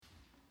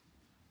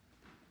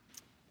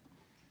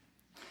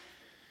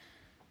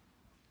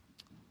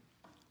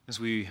As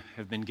we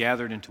have been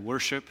gathered into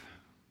worship,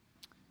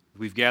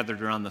 we've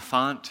gathered around the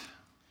font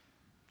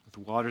with the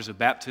waters of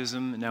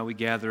baptism, and now we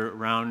gather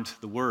around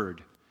the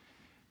Word.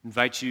 I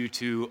invite you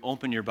to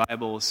open your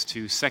Bibles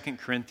to 2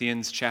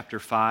 Corinthians chapter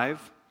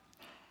 5,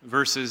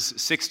 verses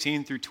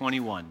 16 through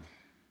 21.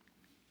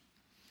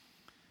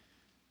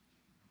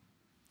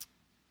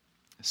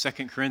 2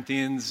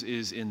 Corinthians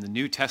is in the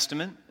New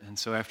Testament, and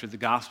so after the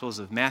Gospels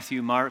of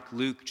Matthew, Mark,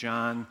 Luke,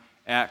 John,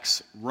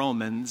 Acts,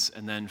 Romans,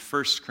 and then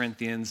 1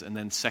 Corinthians, and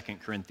then 2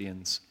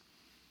 Corinthians.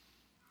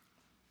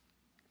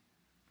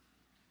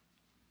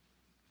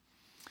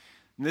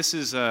 And this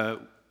is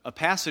a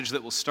passage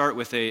that will start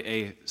with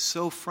a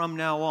 "so from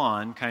now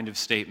on" kind of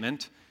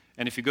statement.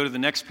 And if you go to the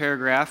next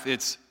paragraph,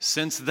 it's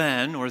 "since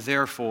then" or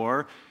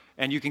 "therefore."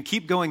 And you can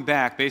keep going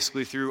back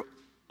basically through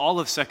all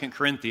of 2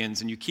 Corinthians,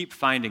 and you keep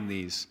finding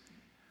these.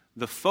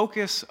 The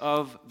focus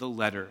of the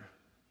letter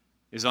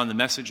is on the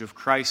message of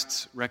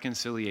Christ's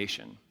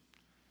reconciliation.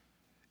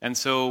 And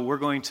so we're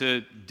going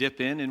to dip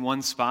in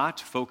one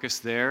spot, focus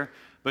there,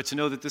 but to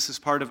know that this is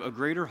part of a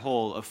greater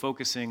whole of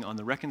focusing on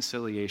the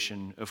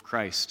reconciliation of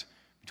Christ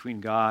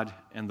between God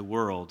and the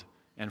world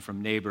and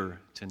from neighbor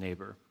to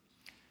neighbor.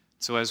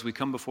 So as we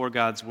come before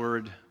God's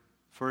word,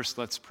 first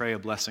let's pray a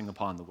blessing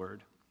upon the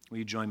word. Will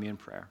you join me in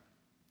prayer?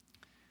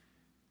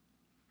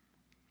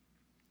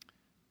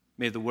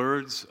 May the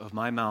words of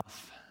my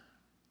mouth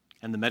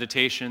and the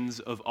meditations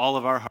of all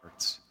of our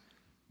hearts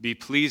be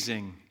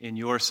pleasing in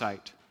your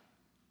sight,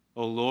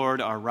 O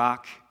Lord, our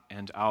rock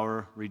and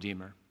our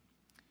Redeemer.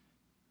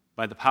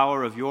 By the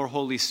power of your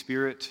Holy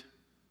Spirit,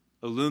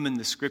 illumine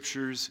the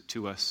Scriptures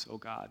to us, O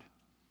God,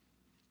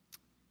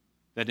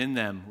 that in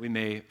them we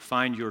may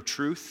find your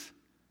truth,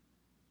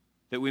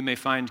 that we may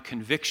find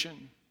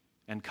conviction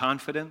and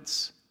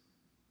confidence,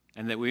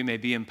 and that we may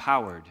be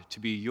empowered to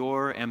be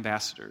your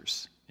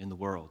ambassadors in the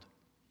world.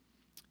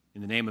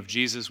 In the name of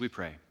Jesus we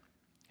pray.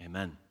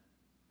 Amen.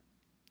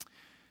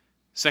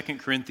 2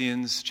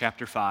 Corinthians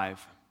chapter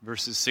 5.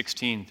 Verses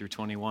 16 through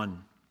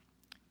 21.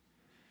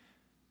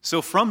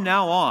 So from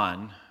now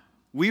on,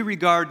 we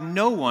regard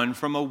no one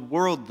from a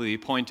worldly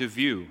point of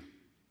view.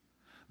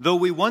 Though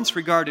we once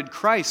regarded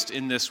Christ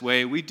in this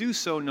way, we do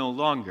so no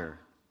longer.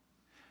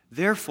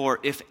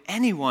 Therefore, if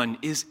anyone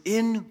is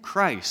in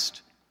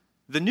Christ,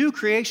 the new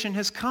creation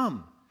has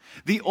come.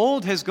 The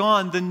old has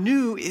gone, the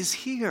new is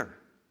here.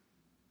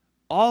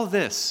 All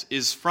this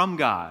is from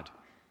God,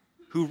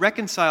 who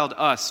reconciled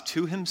us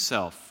to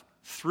himself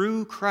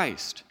through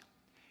Christ,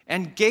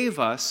 and gave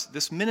us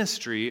this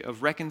ministry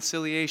of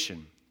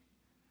reconciliation,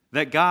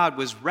 that God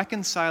was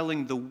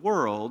reconciling the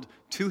world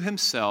to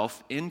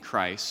himself in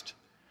Christ,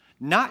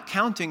 not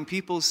counting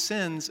people's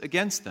sins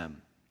against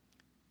them.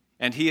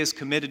 And he has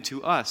committed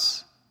to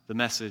us the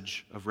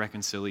message of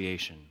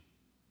reconciliation.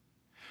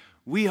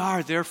 We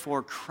are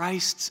therefore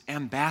Christ's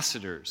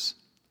ambassadors,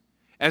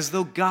 as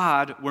though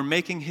God were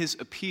making his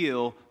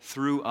appeal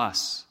through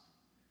us.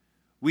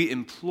 We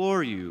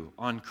implore you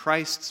on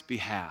Christ's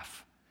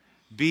behalf,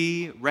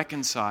 be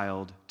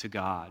reconciled to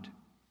God.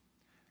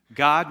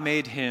 God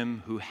made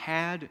him who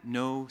had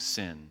no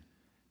sin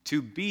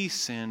to be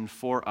sin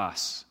for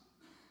us,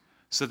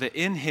 so that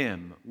in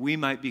him we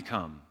might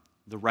become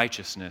the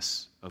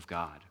righteousness of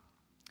God.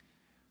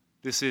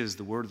 This is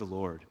the word of the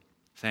Lord.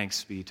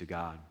 Thanks be to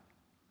God.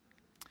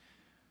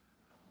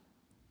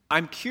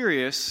 I'm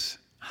curious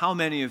how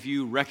many of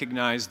you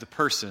recognize the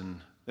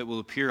person that will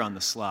appear on the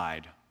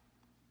slide.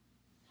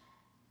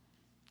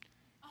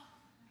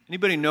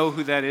 Anybody know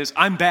who that is?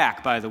 I'm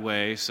back, by the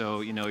way,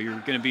 so you're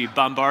going to be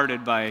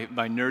bombarded by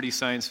nerdy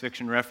science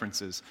fiction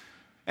references.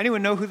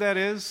 Anyone know who that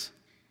is?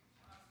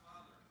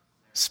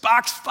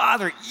 Spock's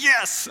father.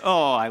 Yes!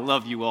 Oh, I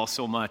love you all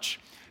so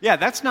much. Yeah,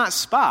 that's not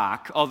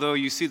Spock, although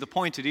you see the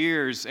pointed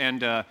ears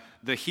and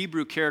the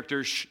Hebrew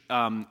character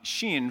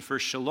Shin for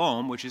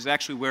shalom, which is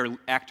actually where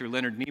actor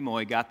Leonard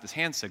Nimoy got this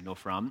hand signal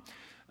from.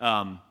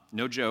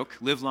 No joke.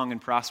 Live long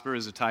and prosper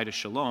is a tie to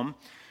shalom.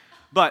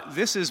 But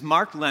this is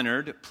Mark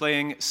Leonard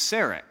playing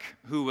Sarek,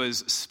 who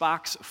was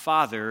Spock's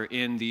father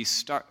in the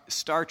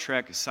Star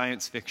Trek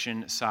science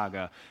fiction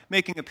saga,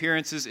 making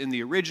appearances in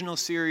the original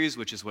series,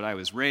 which is what I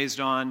was raised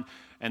on,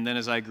 and then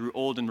as I grew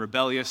old and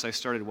rebellious, I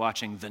started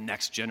watching The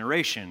Next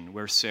Generation,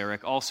 where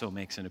Sarek also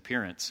makes an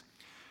appearance.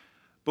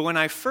 But when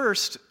I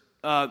first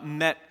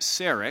met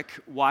Sarek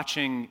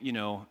watching,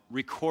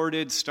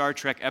 recorded Star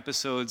Trek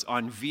episodes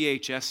on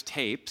VHS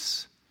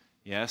tapes,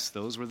 yes,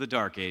 those were the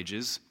dark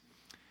ages,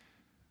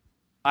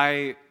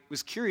 I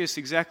was curious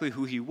exactly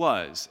who he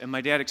was, and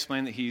my dad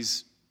explained that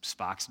he's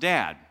Spock's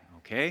dad.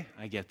 Okay,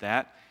 I get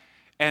that.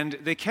 And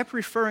they kept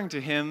referring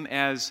to him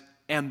as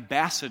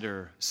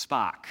Ambassador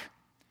Spock.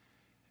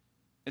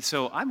 And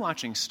so I'm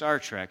watching Star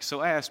Trek,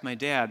 so I asked my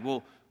dad,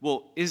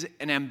 well, is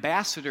an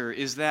ambassador,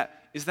 is that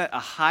a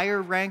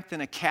higher rank than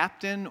a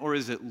captain, or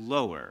is it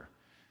lower?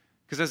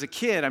 Because as a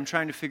kid, I'm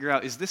trying to figure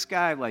out, is this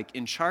guy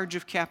in charge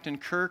of Captain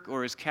Kirk,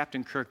 or is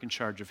Captain Kirk in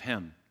charge of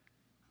him?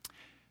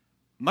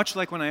 Much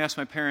like when I asked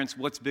my parents,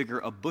 what's bigger,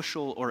 a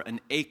bushel or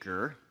an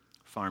acre,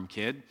 farm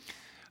kid,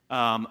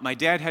 my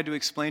dad had to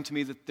explain to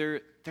me that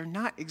they're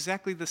not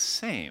exactly the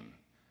same.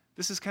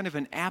 This is kind of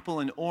an apple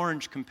and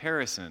orange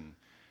comparison.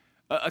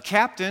 A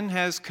captain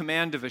has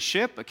command of a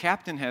ship. A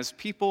captain has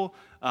people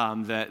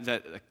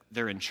that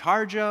they're in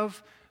charge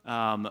of.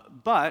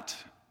 But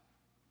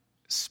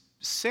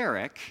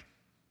Sarek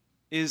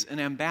is an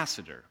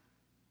ambassador.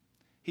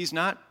 He's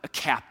not a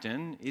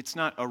captain. It's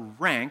not a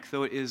rank,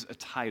 though it is a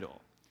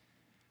title.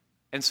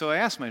 And so I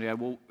asked my dad,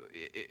 well,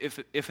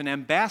 if an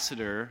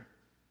ambassador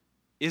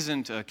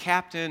isn't a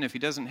captain, if he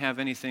doesn't have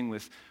anything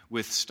with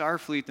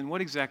Starfleet, then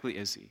what exactly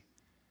is he?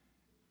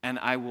 And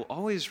I will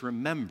always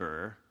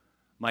remember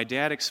my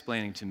dad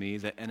explaining to me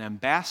that an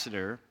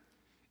ambassador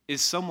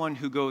is someone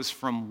who goes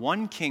from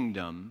one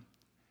kingdom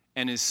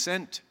and is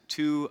sent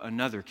to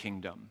another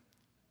kingdom,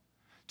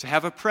 to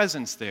have a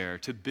presence there,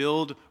 to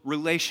build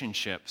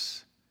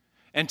relationships,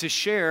 and to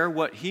share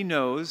what he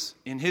knows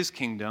in his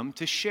kingdom,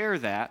 to share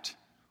that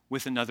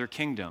with another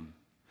kingdom,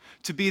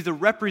 to be the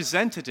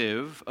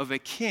representative of a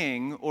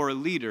king or a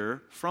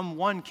leader from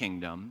one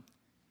kingdom,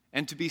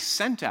 and to be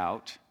sent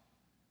out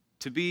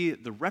to be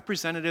the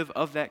representative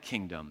of that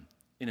kingdom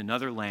in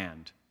another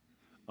land,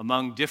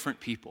 among different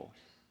people,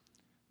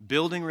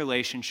 building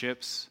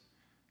relationships,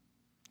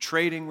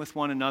 trading with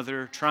one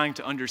another, trying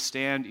to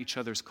understand each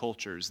other's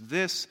cultures.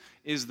 This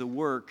is the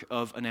work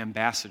of an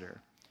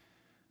ambassador.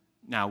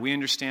 Now, we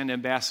understand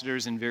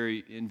ambassadors in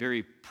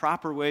very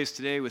proper ways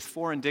today with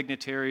foreign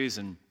dignitaries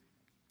and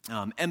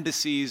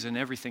embassies and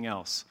everything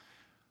else.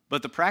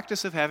 But the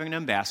practice of having an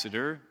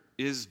ambassador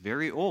is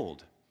very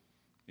old.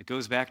 It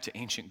goes back to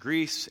ancient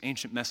Greece,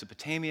 ancient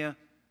Mesopotamia.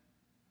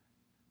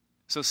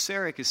 So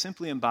Sarek is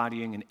simply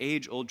embodying an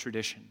age-old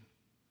tradition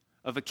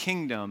of a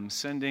kingdom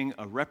sending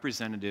a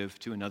representative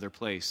to another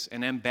place.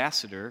 An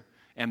ambassador,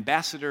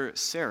 Ambassador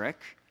Sarek,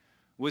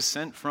 was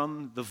sent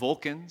from the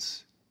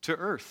Vulcans to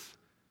Earth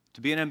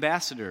to be an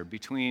ambassador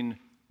between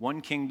one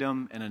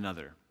kingdom and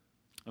another.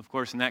 Of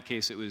course, in that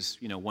case, it was,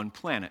 one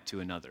planet to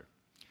another.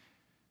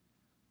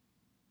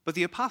 But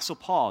the Apostle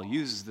Paul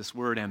uses this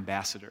word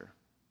ambassador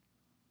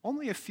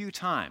only a few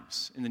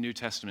times in the New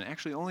Testament,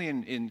 actually only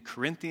in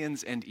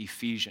Corinthians and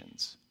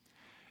Ephesians.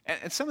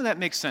 And some of that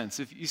makes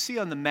sense. If you see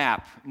on the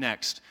map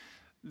next,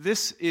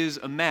 this is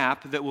a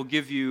map that will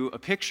give you a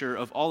picture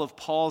of all of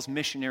Paul's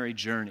missionary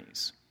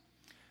journeys.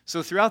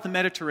 So throughout the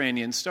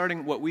Mediterranean,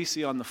 starting what we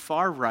see on the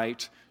far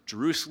right,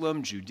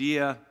 Jerusalem,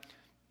 Judea,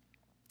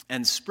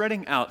 and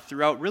spreading out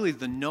throughout really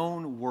the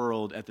known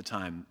world at the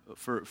time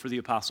for the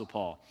Apostle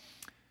Paul.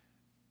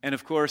 And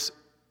of course,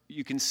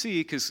 you can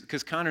see,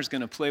 because Connor's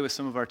going to play with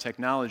some of our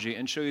technology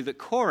and show you that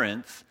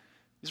Corinth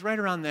is right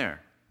around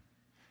there.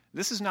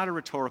 This is not a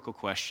rhetorical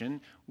question.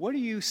 What do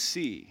you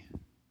see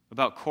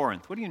about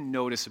Corinth? What do you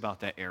notice about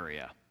that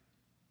area?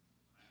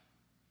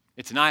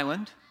 It's an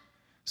island,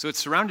 so it's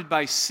surrounded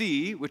by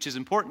sea, which is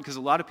important because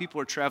a lot of people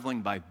are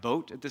traveling by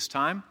boat at this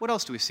time. What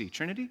else do we see?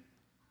 Trinity?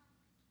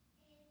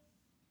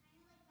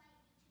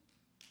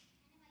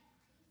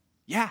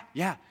 Yeah.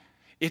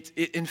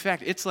 In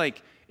fact, it's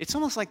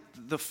almost like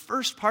the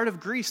first part of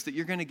Greece that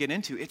you're going to get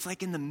into. It's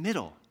like in the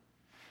middle.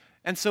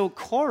 And so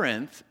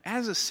Corinth,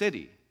 as a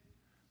city,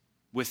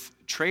 with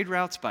trade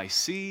routes by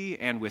sea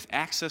and with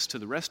access to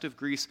the rest of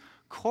Greece,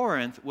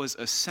 Corinth was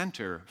a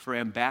center for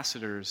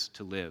ambassadors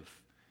to live.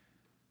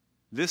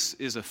 This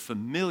is a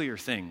familiar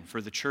thing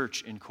for the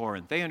church in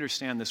Corinth. They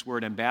understand this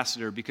word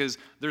ambassador because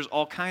there's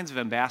all kinds of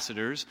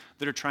ambassadors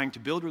that are trying to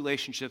build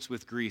relationships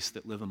with Greece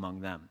that live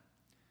among them.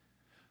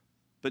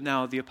 But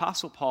now the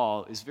Apostle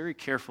Paul is very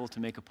careful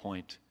to make a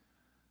point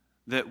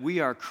that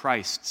we are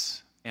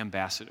Christ's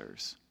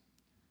ambassadors.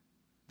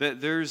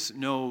 That there's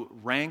no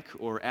rank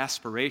or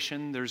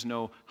aspiration, there's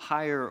no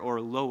higher or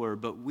lower,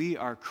 but we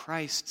are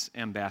Christ's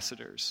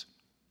ambassadors,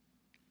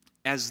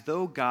 as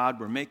though God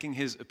were making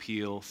his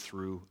appeal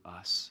through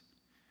us.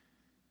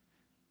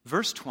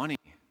 Verse 20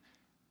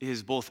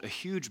 is both a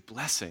huge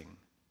blessing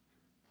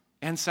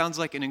and sounds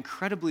like an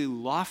incredibly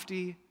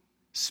lofty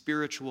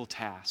spiritual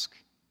task.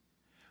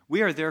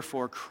 We are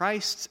therefore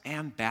Christ's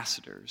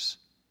ambassadors,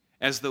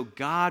 as though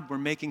God were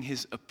making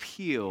his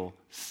appeal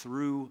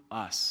through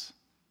us.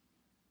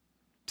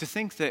 To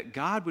think that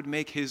God would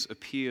make his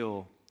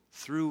appeal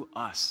through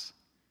us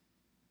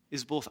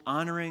is both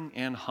honoring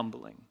and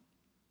humbling.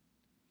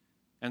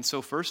 And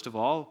so, first of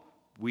all,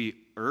 we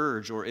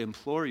urge or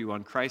implore you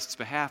on Christ's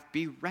behalf,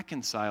 be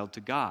reconciled to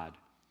God.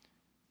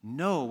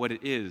 Know what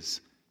it is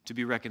to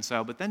be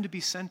reconciled, but then to be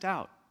sent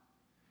out.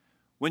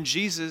 When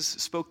Jesus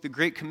spoke the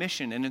Great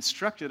Commission and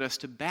instructed us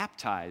to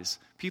baptize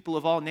people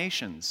of all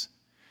nations,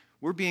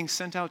 we're being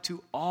sent out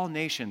to all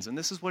nations, and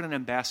this is what an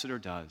ambassador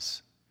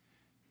does.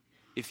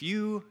 If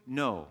you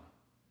know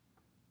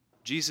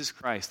Jesus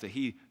Christ, that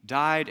he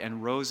died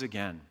and rose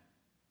again,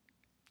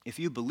 if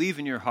you believe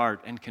in your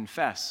heart and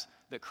confess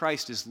that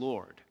Christ is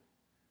Lord,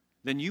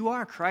 then you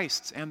are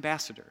Christ's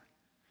ambassador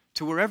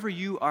to wherever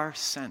you are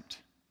sent.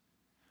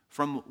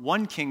 From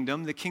one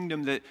kingdom, the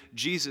kingdom that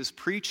Jesus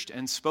preached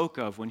and spoke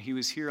of when he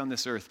was here on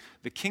this earth,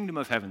 the kingdom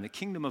of heaven, the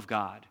kingdom of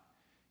God,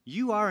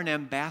 You are an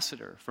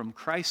ambassador from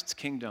Christ's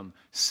kingdom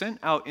sent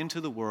out into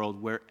the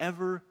world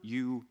wherever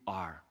you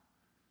are.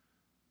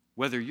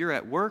 Whether you're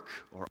at work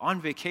or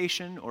on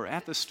vacation or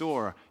at the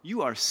store,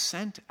 you are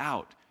sent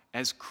out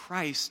as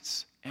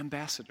Christ's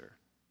ambassador.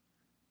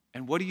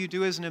 And what do you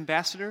do as an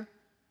ambassador?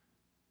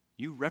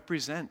 You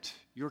represent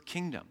your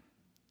kingdom.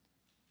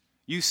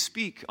 You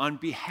speak on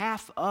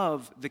behalf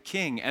of the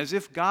king as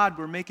if God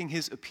were making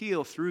his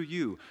appeal through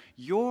you.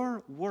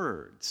 Your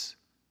words,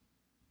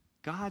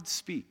 God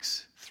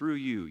speaks through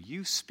you.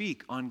 You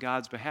speak on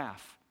God's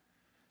behalf.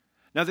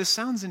 Now, this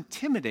sounds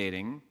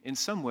intimidating in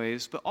some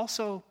ways, but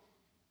also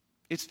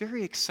it's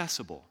very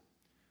accessible.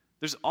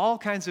 There's all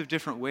kinds of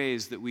different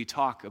ways that we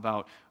talk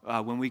about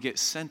when we get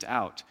sent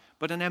out.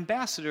 But an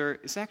ambassador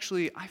is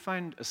actually, I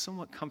find, a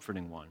somewhat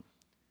comforting one.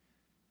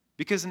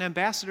 Because an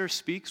ambassador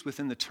speaks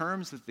within the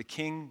terms that the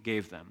king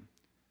gave them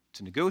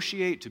to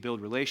negotiate, to build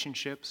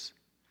relationships.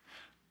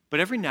 But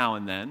every now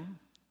and then,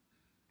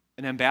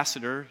 an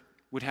ambassador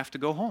would have to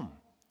go home.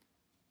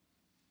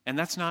 And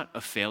that's not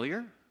a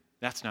failure.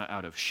 That's not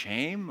out of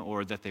shame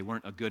or that they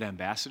weren't a good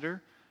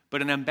ambassador.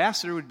 But an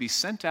ambassador would be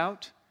sent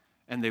out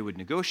and they would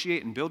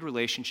negotiate and build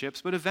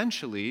relationships. But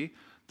eventually,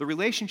 the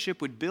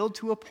relationship would build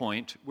to a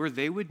point where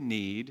they would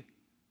need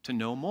to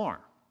know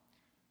more.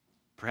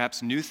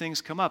 Perhaps new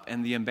things come up,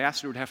 and the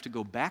ambassador would have to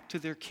go back to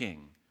their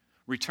king,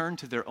 return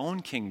to their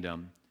own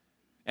kingdom,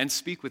 and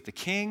speak with the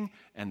king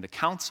and the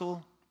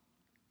council,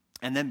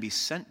 and then be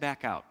sent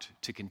back out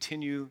to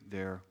continue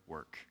their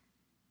work.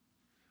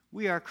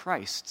 We are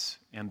Christ's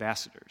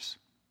ambassadors.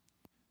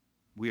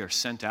 We are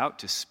sent out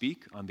to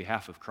speak on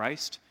behalf of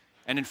Christ,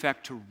 and in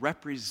fact to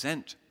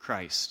represent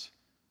Christ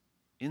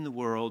in the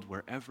world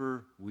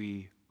wherever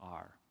we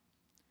are.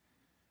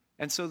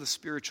 And so the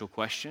spiritual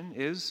question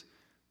is,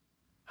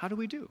 how do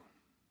we do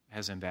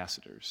as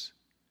ambassadors?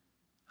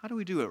 How do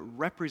we do it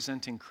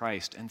representing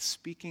Christ and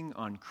speaking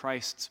on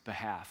Christ's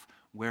behalf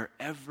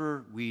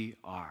wherever we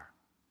are?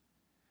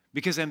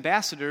 Because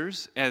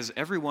ambassadors, as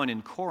everyone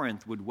in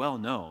Corinth would well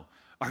know,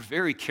 are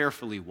very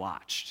carefully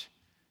watched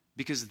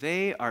because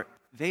they are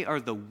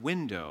the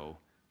window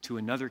to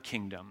another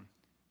kingdom.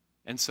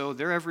 And so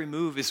their every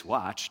move is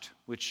watched,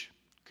 which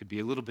could be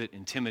a little bit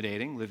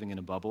intimidating, living in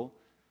a bubble.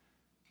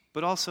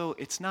 But also,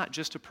 it's not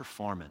just a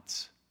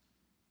performance.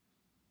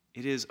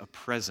 It is a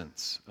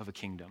presence of a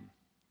kingdom.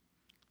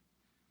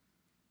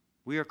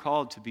 We are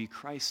called to be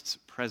Christ's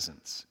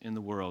presence in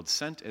the world,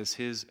 sent as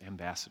his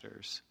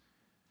ambassadors.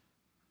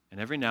 And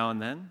every now and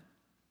then,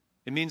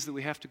 it means that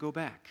we have to go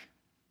back.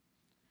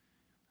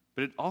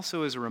 But it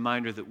also is a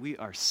reminder that we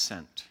are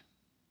sent.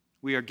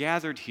 We are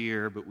gathered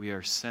here, but we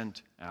are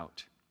sent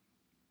out.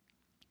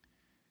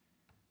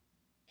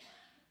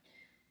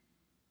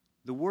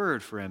 The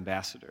word for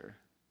ambassador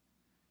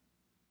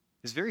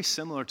is very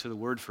similar to the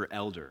word for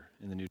elder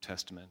in the New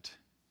Testament.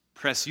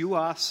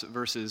 Presiuos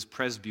versus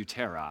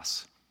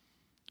presbyteros.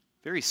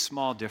 Very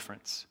small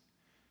difference.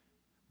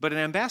 But an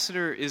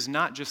ambassador is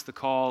not just the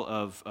call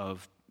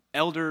of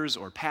elders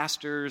or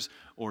pastors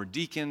or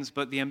deacons,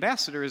 but the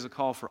ambassador is a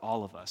call for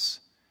all of us.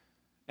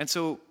 And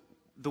so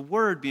the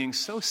word being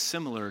so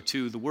similar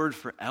to the word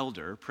for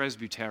elder,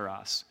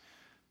 presbyteros,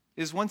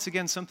 is once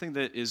again something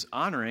that is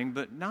honoring,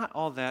 but not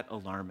all that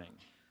alarming.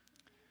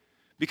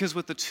 Because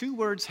what the two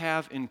words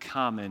have in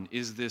common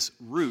is this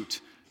root,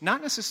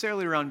 not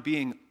necessarily around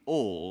being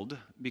old,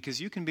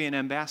 because you can be an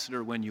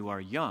ambassador when you are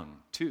young,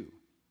 too.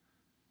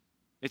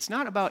 It's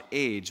not about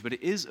age, but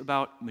it is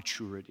about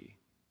maturity.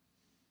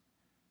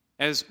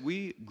 As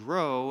we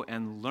grow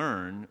and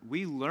learn,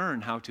 we learn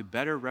how to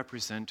better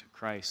represent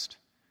Christ.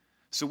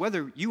 So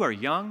whether you are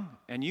young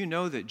and you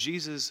know that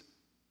Jesus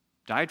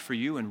died for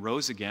you and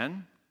rose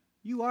again,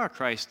 you are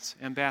Christ's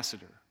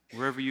ambassador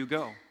wherever you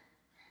go.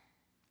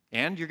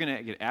 And you're going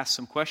to get asked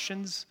some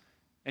questions,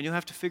 and you'll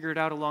have to figure it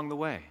out along the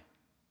way.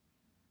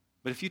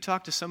 But if you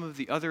talk to some of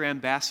the other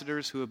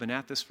ambassadors who have been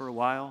at this for a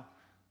while,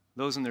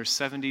 those in their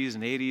 70s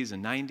and 80s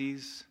and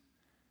 90s,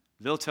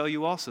 they'll tell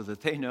you also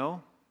that they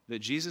know that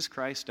Jesus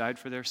Christ died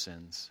for their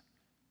sins,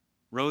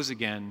 rose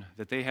again,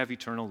 that they have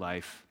eternal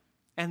life,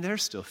 and they're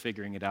still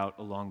figuring it out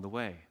along the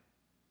way.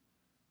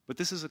 But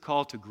this is a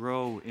call to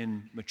grow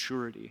in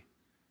maturity,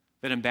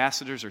 that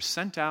ambassadors are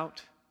sent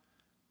out,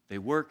 they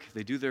work,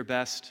 they do their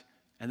best,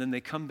 and then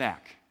they come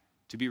back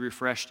to be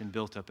refreshed and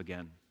built up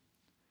again.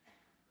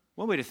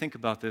 One way to think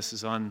about this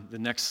is on the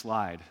next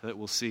slide that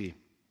we'll see,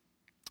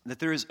 that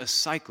there is a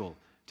cycle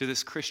to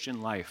this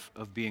Christian life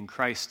of being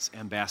Christ's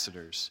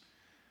ambassadors.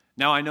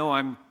 Now, I know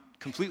I'm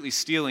completely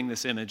stealing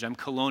this image. I'm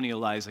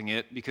colonializing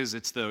it because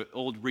it's the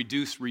old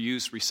reduce,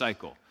 reuse,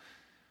 recycle.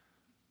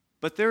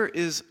 But there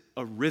is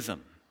a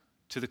rhythm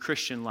to the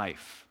Christian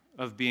life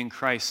of being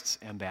Christ's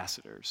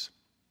ambassadors.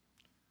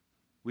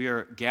 We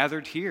are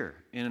gathered here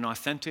in an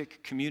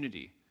authentic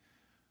community,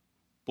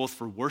 both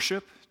for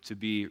worship, to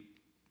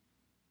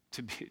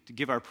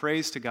give our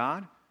praise to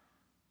God,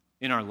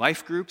 in our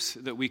life groups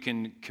that we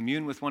can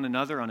commune with one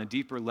another on a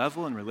deeper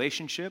level in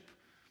relationship,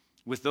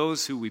 with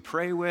those who we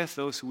pray with,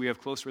 those who we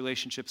have close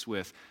relationships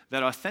with.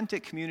 That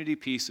authentic community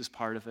piece is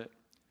part of it.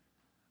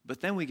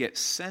 but then we get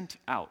sent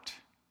out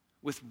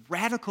with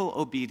radical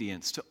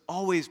obedience to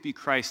always be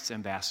Christ's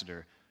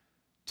ambassador,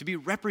 to be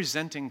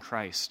representing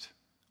Christ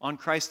on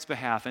Christ's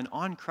behalf and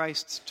on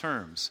Christ's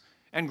terms,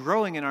 and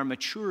growing in our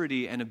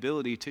maturity and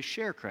ability to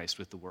share Christ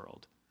with the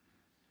world.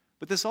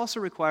 But this also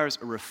requires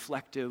a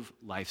reflective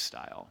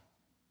lifestyle.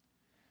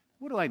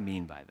 What do I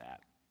mean by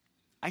that?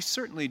 I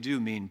certainly do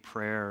mean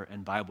prayer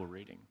and Bible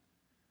reading.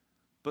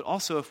 But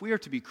also, if we are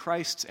to be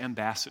Christ's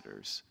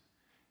ambassadors,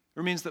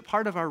 it means that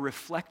part of our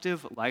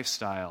reflective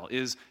lifestyle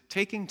is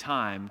taking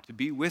time to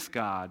be with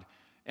God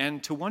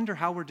and to wonder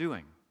how we're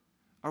doing.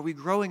 Are we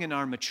growing in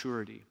our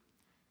maturity?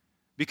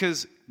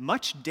 Because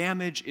much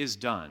damage is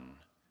done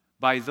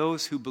by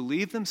those who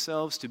believe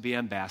themselves to be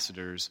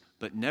ambassadors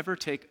but never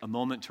take a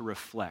moment to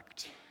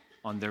reflect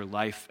on their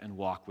life and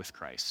walk with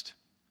Christ.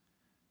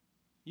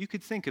 You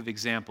could think of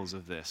examples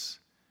of this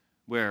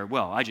where,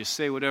 well, I just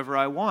say whatever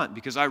I want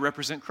because I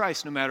represent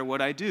Christ no matter what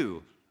I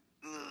do.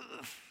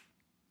 Ugh,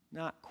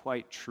 not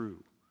quite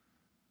true.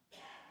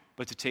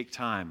 But to take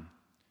time.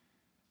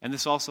 And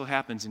this also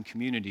happens in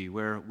community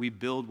where we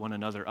build one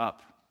another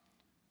up.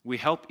 We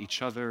help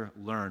each other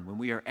learn. When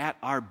we are at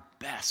our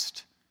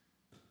best,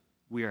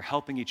 we are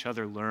helping each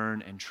other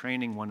learn and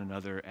training one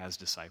another as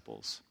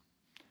disciples.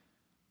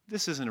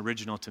 This isn't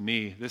original to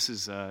me. This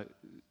is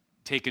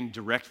taken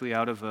directly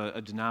out of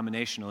a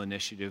denominational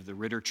initiative, the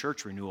Ritter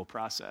Church Renewal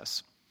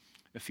Process.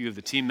 A few of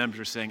the team members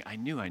are saying, I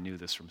knew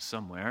this from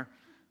somewhere,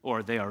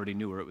 or they already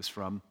knew where it was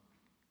from.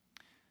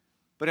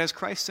 But as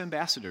Christ's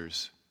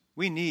ambassadors,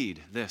 we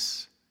need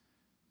this.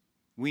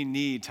 We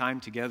need time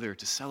together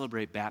to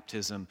celebrate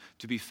baptism,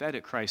 to be fed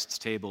at Christ's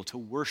table, to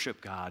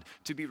worship God,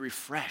 to be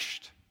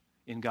refreshed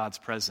in God's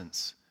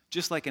presence,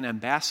 just like an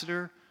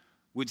ambassador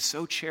would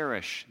so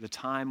cherish the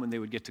time when they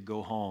would get to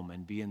go home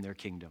and be in their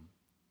kingdom.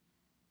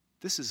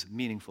 This is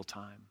meaningful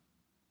time.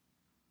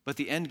 But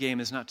the end game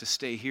is not to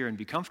stay here and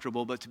be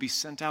comfortable, but to be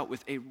sent out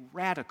with a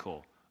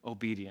radical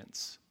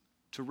obedience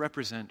to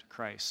represent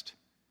Christ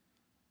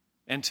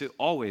and to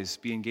always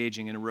be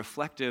engaging in a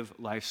reflective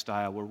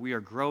lifestyle where we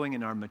are growing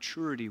in our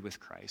maturity with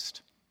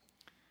Christ.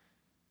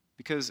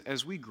 Because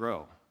as we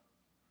grow,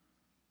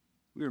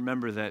 we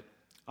remember that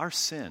our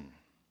sin,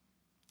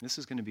 this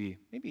is going to be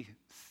maybe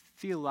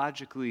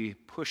theologically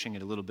pushing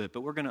it a little bit,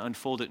 but we're going to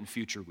unfold it in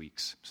future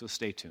weeks, so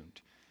stay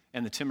tuned.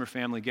 And the Timmer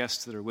family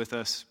guests that are with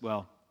us,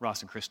 well,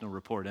 Ross and Kristen will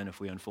report in if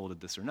we unfolded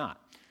this or not.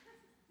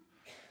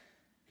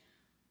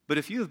 But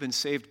if you have been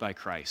saved by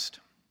Christ,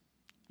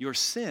 your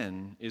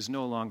sin is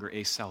no longer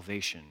a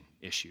salvation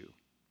issue,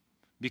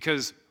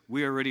 because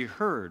we already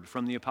heard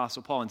from the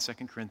Apostle Paul in 2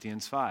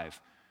 Corinthians 5.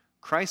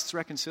 Christ's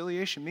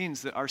reconciliation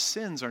means that our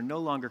sins are no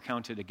longer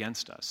counted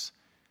against us.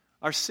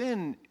 Our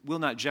sin will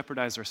not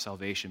jeopardize our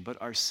salvation,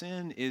 but our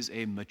sin is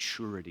a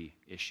maturity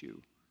issue.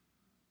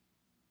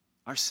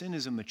 Our sin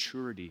is a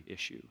maturity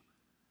issue.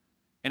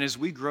 And as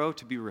we grow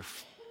to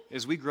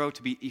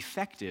be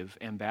effective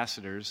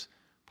ambassadors,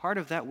 part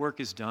of that work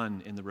is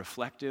done in the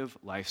reflective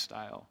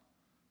lifestyle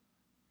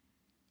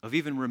of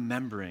even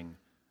remembering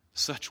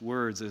such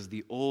words as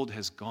the old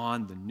has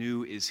gone, the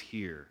new is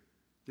here.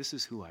 This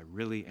is who I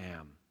really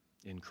am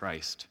in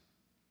Christ.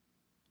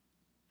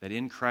 That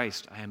in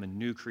Christ I am a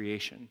new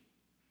creation.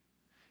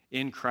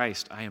 In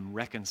Christ I am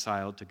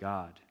reconciled to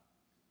God.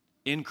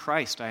 In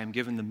Christ I am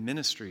given the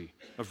ministry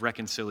of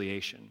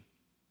reconciliation.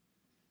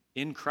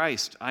 In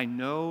Christ I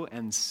know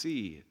and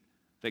see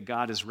that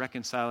God is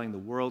reconciling the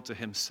world to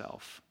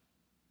himself.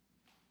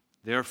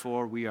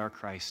 Therefore we are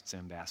Christ's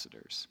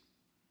ambassadors.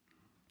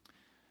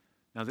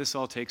 Now this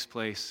all takes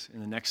place,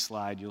 in the next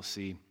slide you'll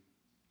see,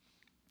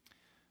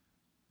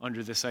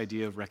 under this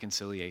idea of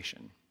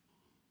reconciliation.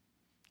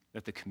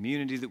 That the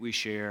community that we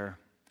share,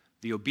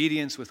 the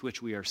obedience with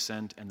which we are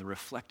sent, and the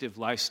reflective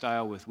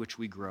lifestyle with which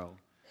we grow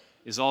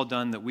is all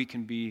done that we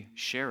can be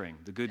sharing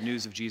the good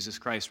news of Jesus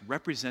Christ,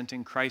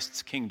 representing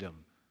Christ's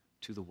kingdom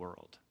to the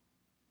world.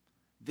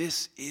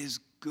 This is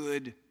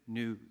good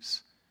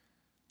news.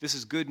 This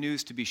is good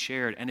news to be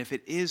shared, and if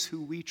it is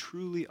who we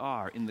truly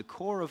are, in the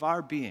core of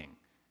our being,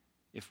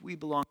 if we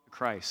belong to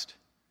Christ,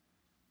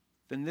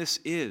 then this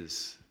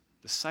is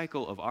the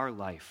cycle of our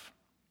life.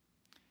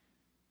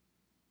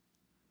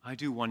 I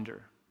do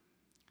wonder,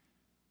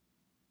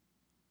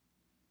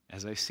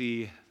 as I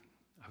see,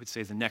 I would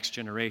say, the next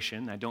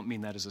generation. I don't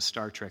mean that as a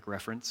Star Trek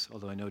reference,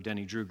 although I know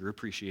Denny Druger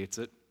appreciates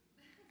it.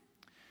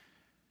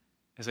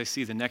 As I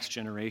see the next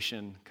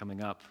generation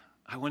coming up,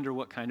 I wonder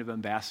what kind of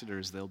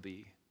ambassadors they'll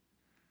be.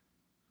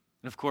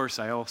 And of course,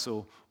 I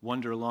also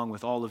wonder, along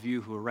with all of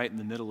you who are right in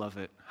the middle of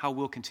it, how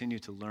we'll continue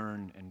to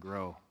learn and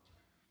grow.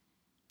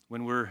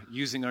 When we're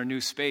using our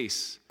new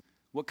space,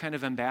 what kind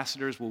of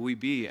ambassadors will we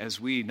be as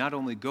we not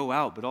only go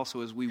out, but also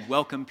as we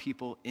welcome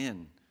people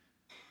in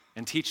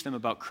and teach them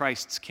about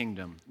Christ's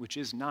kingdom, which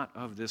is not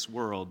of this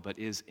world, but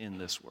is in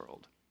this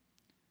world.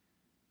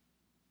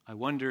 I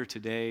wonder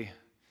today,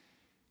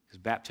 because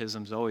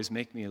baptisms always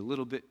make me a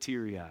little bit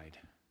teary-eyed,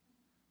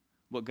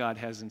 what God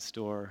has in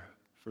store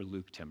for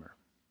Luke Timmer.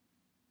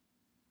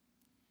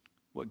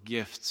 What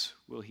gifts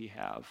will he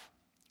have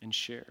and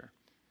share?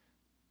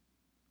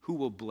 who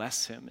will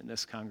bless him in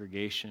this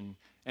congregation,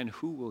 and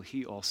who will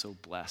he also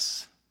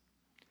bless?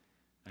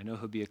 I know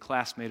he'll be a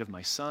classmate of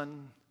my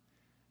son,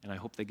 and I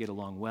hope they get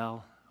along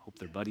well. I hope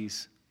they're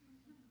buddies.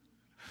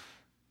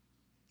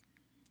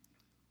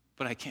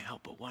 But I can't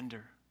help but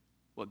wonder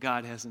what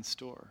God has in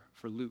store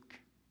for Luke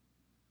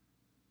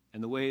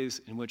and the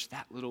ways in which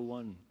that little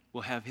one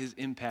will have his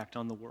impact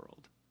on the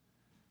world.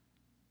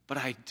 But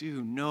I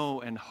do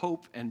know and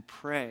hope and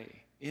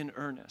pray in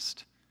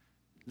earnest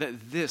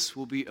that this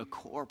will be a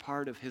core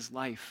part of his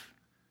life,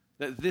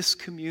 that this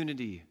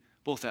community,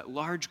 both at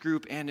large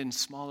group and in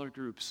smaller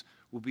groups,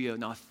 will be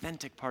an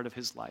authentic part of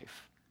his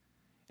life,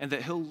 and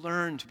that he'll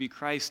learn to be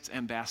Christ's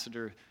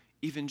ambassador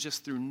even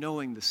just through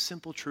knowing the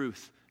simple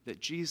truth that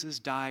Jesus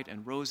died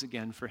and rose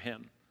again for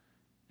him,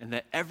 and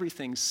that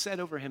everything said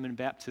over him in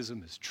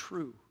baptism is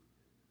true,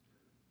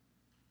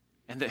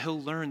 and that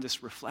he'll learn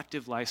this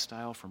reflective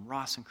lifestyle from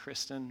Ross and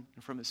Kristen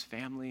and from his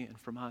family and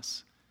from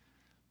us,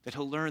 that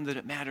he'll learn that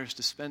it matters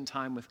to spend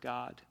time with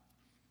God,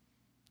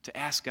 to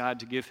ask God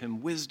to give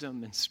him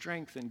wisdom and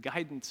strength and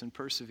guidance and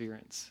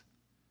perseverance.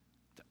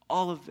 That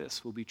all of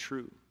this will be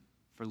true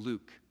for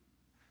Luke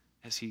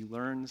as he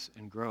learns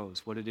and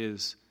grows what it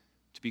is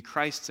to be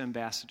Christ's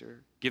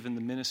ambassador, given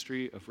the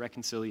ministry of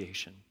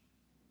reconciliation.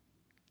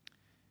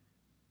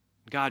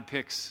 God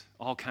picks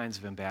all kinds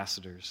of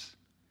ambassadors,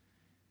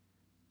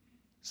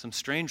 some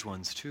strange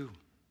ones too.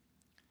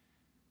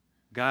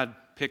 God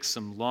picks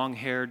some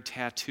long-haired,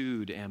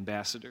 tattooed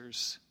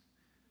ambassadors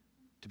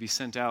to be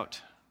sent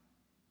out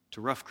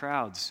to rough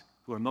crowds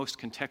who are most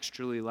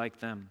contextually like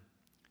them.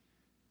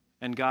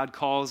 And God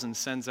calls and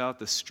sends out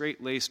the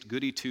straight-laced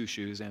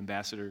goody-two-shoes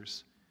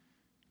ambassadors,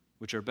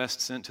 which are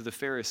best sent to the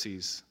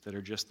Pharisees that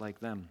are just like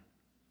them.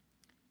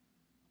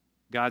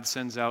 God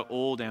sends out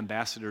old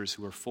ambassadors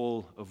who are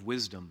full of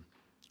wisdom,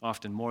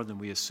 often more than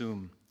we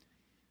assume.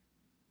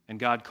 And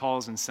God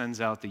calls and sends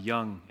out the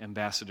young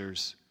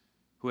ambassadors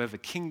who have a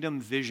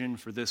kingdom vision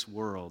for this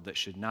world that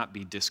should not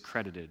be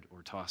discredited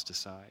or tossed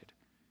aside.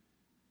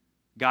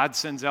 God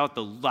sends out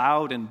the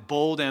loud and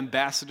bold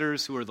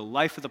ambassadors who are the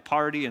life of the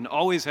party and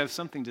always have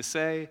something to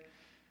say.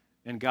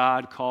 And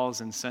God calls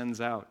and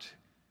sends out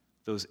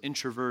those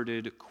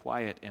introverted,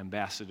 quiet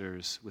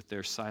ambassadors with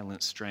their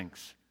silent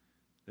strength,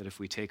 that if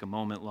we take a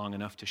moment long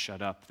enough to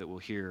shut up, that we'll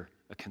hear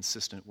a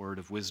consistent word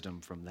of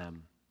wisdom from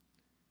them.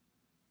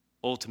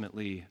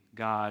 Ultimately,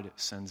 God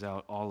sends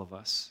out all of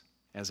us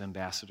as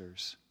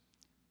ambassadors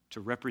to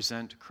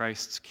represent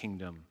Christ's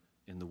kingdom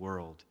in the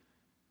world,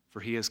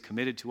 for he has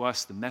committed to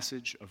us the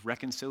message of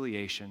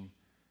reconciliation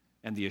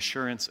and the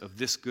assurance of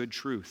this good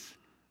truth,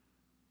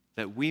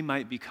 that we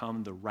might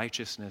become the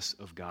righteousness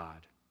of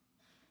God.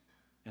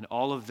 And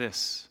all of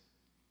this,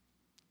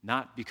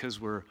 not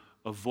because we're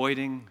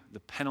avoiding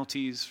the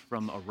penalties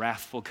from a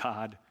wrathful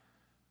God,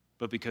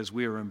 but because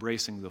we are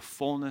embracing the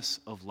fullness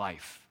of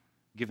life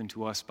given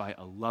to us by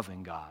a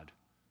loving God,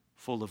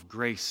 full of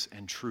grace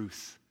and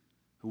truth,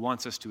 who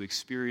wants us to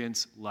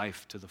experience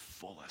life to the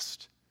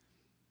fullest.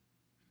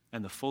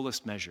 And the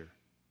fullest measure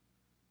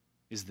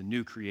is the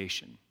new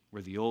creation,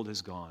 where the old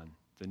has gone,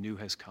 the new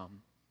has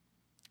come.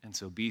 And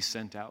so be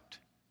sent out.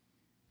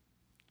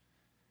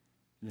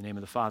 In the name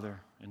of the Father,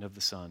 and of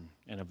the Son,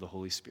 and of the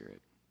Holy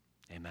Spirit.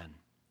 Amen.